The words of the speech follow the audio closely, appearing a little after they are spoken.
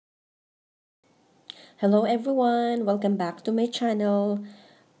Hello everyone, welcome back to my channel.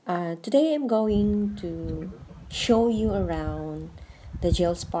 Today I'm going to show you around the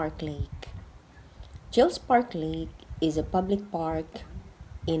Jells Park Lake. Jells Park Lake is a public park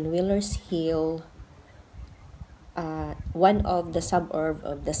in Wheelers Hill, one of the suburbs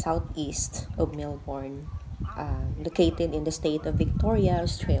of the southeast of Melbourne, located in the state of Victoria,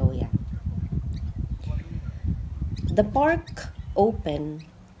 Australia. The park opened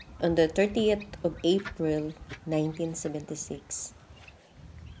on the 30th of April 1976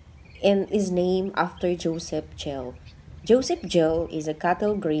 and is named after Joseph Jell. Joseph Jell is a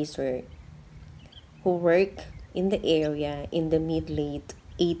cattle grazer who worked in the area in the mid-late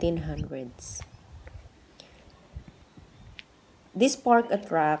 1800s. This park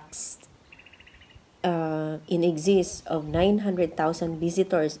attracts in excess of 900,000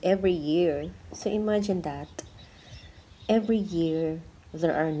 visitors every year. So imagine that. Every year,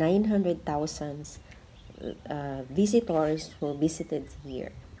 there are 900,000 visitors who visited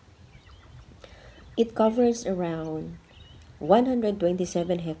here. It covers around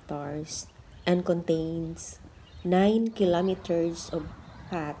 127 hectares and contains 9 kilometers of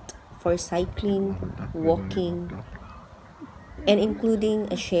path for cycling, walking, and including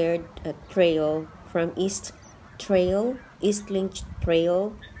a shared trail from East Link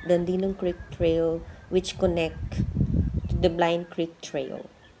Trail, Dandinong Creek Trail, which connect to the Blind Creek Trail.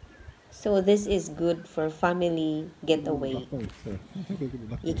 So this is good for family getaway.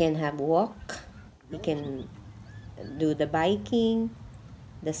 You can have walk, you can do the biking,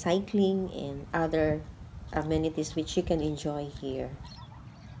 the cycling, and other amenities which you can enjoy here.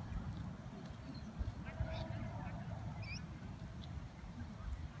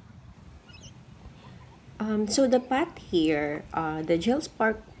 So the path here, the Jells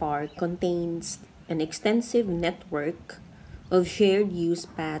Park contains an extensive network of shared use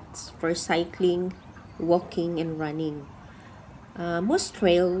paths for cycling, walking, and running. Most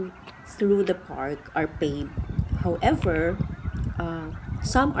trails through the park are paved. However,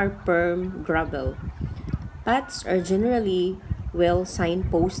 some are firm gravel. Paths are generally well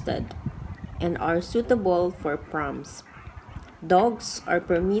signposted and are suitable for proms. Dogs are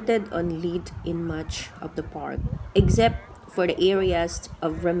permitted on lead in much of the park, except for the areas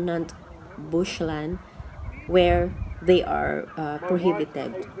of remnant bushland where they are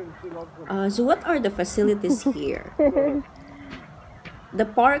prohibited. So what are the facilities here? The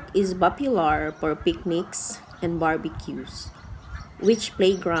park is popular for picnics and barbecues, which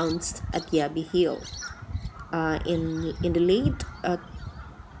playgrounds at Yabi Hill. In the late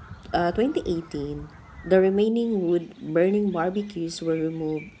 2018, the remaining wood burning barbecues were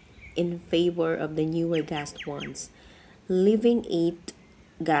removed in favor of the newer gas ones, leaving 8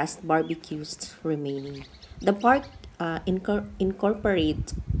 gas barbecues remaining. The park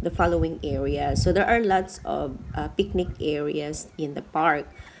incorporates the following areas. So there are lots of picnic areas in the park.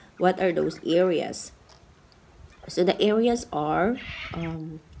 What are those areas? So the areas are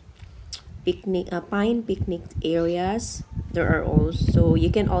pine picnic areas. There are also,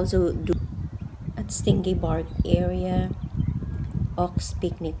 you can also do at Stingy Bark area, Ox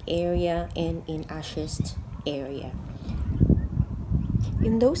picnic area, and in Ashes area.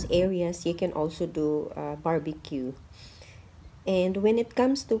 In those areas, you can also do barbecue. And when it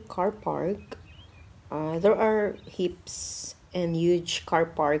comes to car park, there are heaps and huge car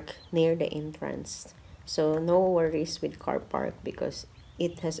park near the entrance. So no worries with car park because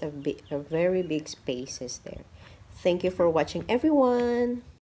it has a very big spaces there. Thank you for watching everyone.